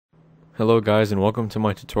Hello guys, and welcome to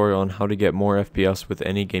my tutorial on how to get more FPS with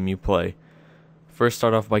any game you play. First,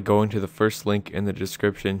 start off by going to the first link in the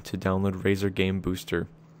description to download Razer Game Booster.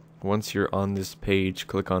 Once you're on this page,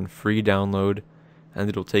 click on free download and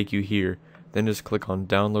it'll take you here. Then just click on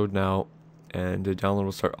download now and the download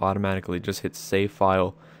will start automatically. Just hit save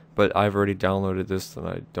file, but I've already downloaded this and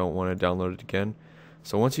I don't want to download it again.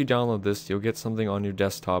 So once you download this, you'll get something on your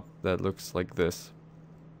desktop that looks like this.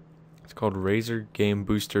 It's called Razer Game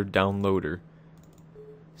Booster Downloader.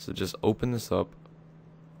 So just open this up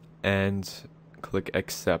and click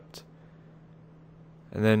accept.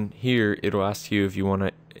 And then here it'll ask you if you want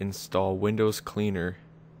to install Windows Cleaner.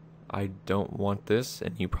 I don't want this,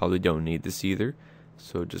 and you probably don't need this either.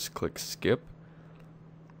 So just click skip.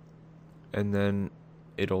 And then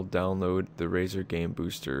it'll download the Razer Game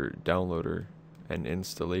Booster downloader and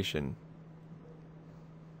installation.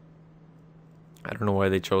 I don't know why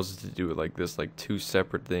they chose to do it like this, like two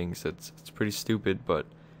separate things. It's pretty stupid, but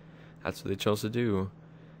that's what they chose to do.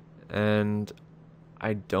 And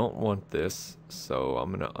I don't want this, so I'm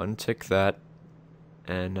gonna untick that,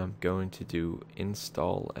 and I'm going to do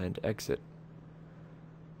install and exit.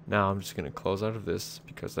 Now I'm just gonna close out of this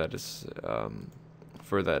because that is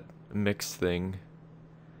for that mix thing.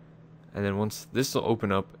 And then once this will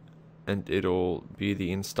open up, and it'll be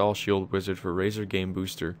the install shield wizard for Razer Game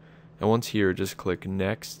Booster. And once here, just click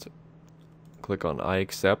next, click on I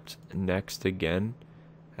accept, next again,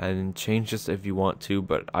 and change this if you want to,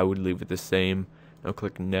 but I would leave it the same. Now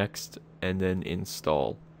click next and then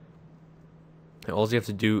install. And all you have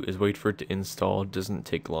to do is wait for it to install. It doesn't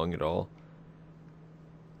take long at all.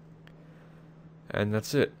 And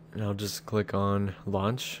that's it. Now just click on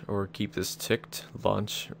launch, or keep this ticked,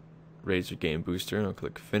 launch Razer Game Booster, and I'll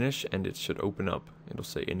click finish and it should open up. It'll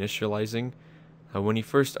say initializing. When you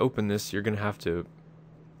first open this, you're gonna have to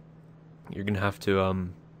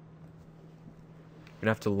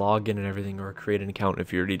log in and everything, or create an account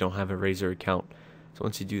if you already don't have a Razer account. So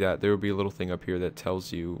once you do that, there will be a little thing up here that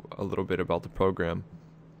tells you a little bit about the program.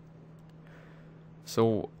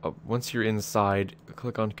 So once you're inside,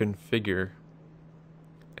 click on configure,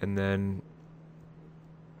 and then,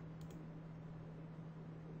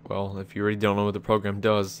 well, if you already don't know what the program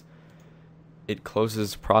does, it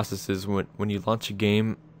closes processes. When you launch a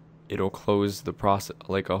game, it'll close the process,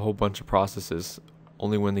 like a whole bunch of processes,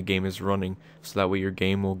 only when the game is running, so that way your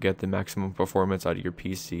game will get the maximum performance out of your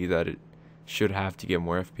PC that it should have to get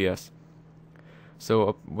more FPS.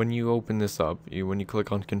 So when you open this up, when you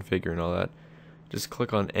click on configure and all that, just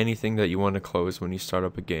click on anything that you want to close when you start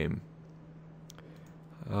up a game.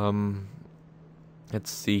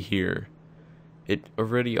 Let's see here. It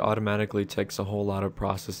already automatically takes a whole lot of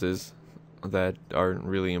processes that aren't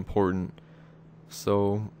really important.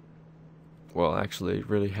 So, well, actually it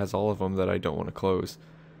really has all of them that I don't want to close.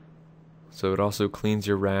 So it also cleans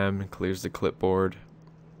your RAM, clears the clipboard,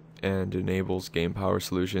 and enables game power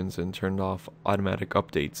solutions, and turned off automatic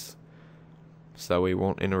updates, so that way it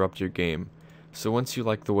won't interrupt your game. So once you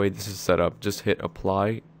like the way this is set up, just hit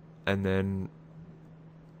apply, and then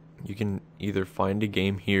you can either find a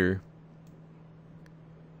game here,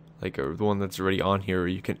 like the one that's already on here, or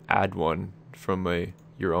you can add one from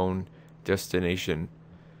your own destination.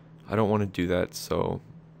 I don't want to do that, so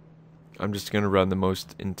I'm just going to run the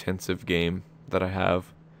most intensive game that I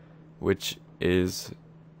have, which is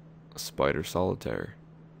Spider Solitaire.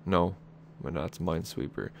 No, it's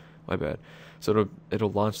Minesweeper. My bad. So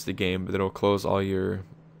it'll launch the game, but it'll close all your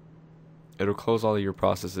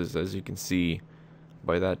processes, as you can see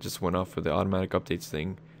by that just went off for the automatic updates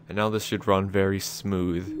thing. And now this should run very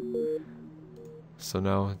smooth. So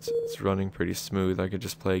now it's running pretty smooth. I could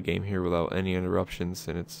just play a game here without any interruptions,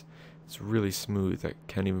 and it's really smooth. I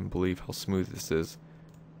can't even believe how smooth this is.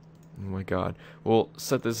 Oh my god. Well,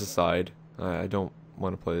 set this aside. I don't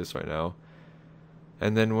want to play this right now.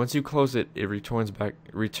 And then once you close it, it returns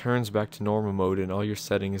back to normal mode, and all your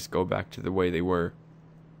settings go back to the way they were.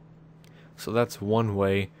 So that's one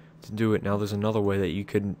way to do it. Now there's another way that you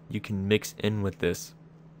can mix in with this.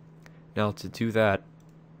 Now to do that,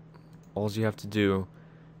 all you have to do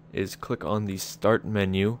is click on the start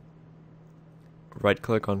menu, right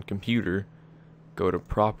click on computer, go to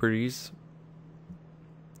properties,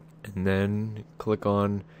 and then click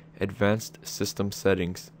on advanced system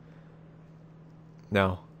settings.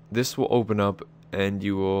 Now this will open up, and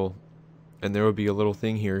there will be a little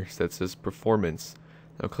thing here that says performance.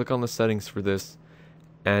 Now click on the settings for this,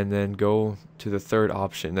 and then go to the third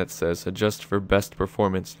option that says adjust for best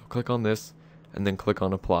performance. Click on this and then click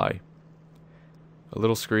on apply. A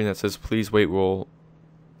little screen that says please wait will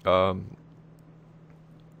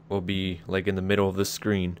be like in the middle of the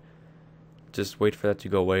screen. just wait for that to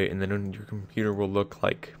go away, and then your computer will look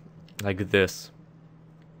like this.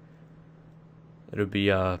 It'll be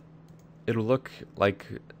it'll look like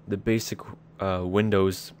the basic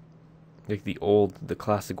Windows, like the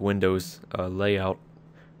classic Windows layout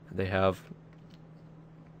they have.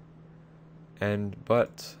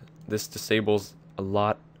 But this disables a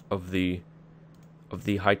lot of the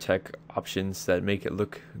high-tech options that make it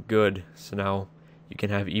look good, so now you can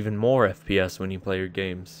have even more FPS when you play your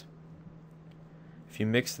games. If you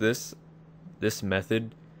mix this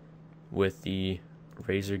method with the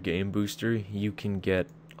Razer Game Booster, you can get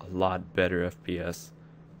a lot better FPS.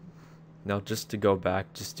 Now just to go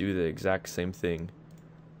back, just do the exact same thing.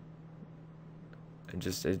 And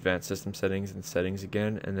just advanced system settings and settings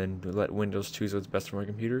again, and then let Windows choose what's best for my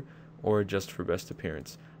computer, or adjust for best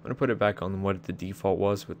appearance. I'm going to put it back on what the default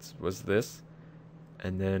was, which was this,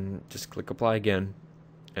 and then just click apply again,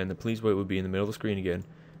 and the please wait will be in the middle of the screen again,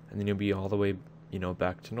 and then you'll be all the way,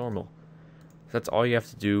 back to normal. That's all you have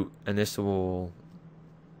to do, and this will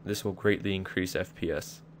greatly increase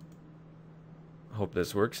FPS. I hope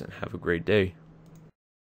this works, and have a great day.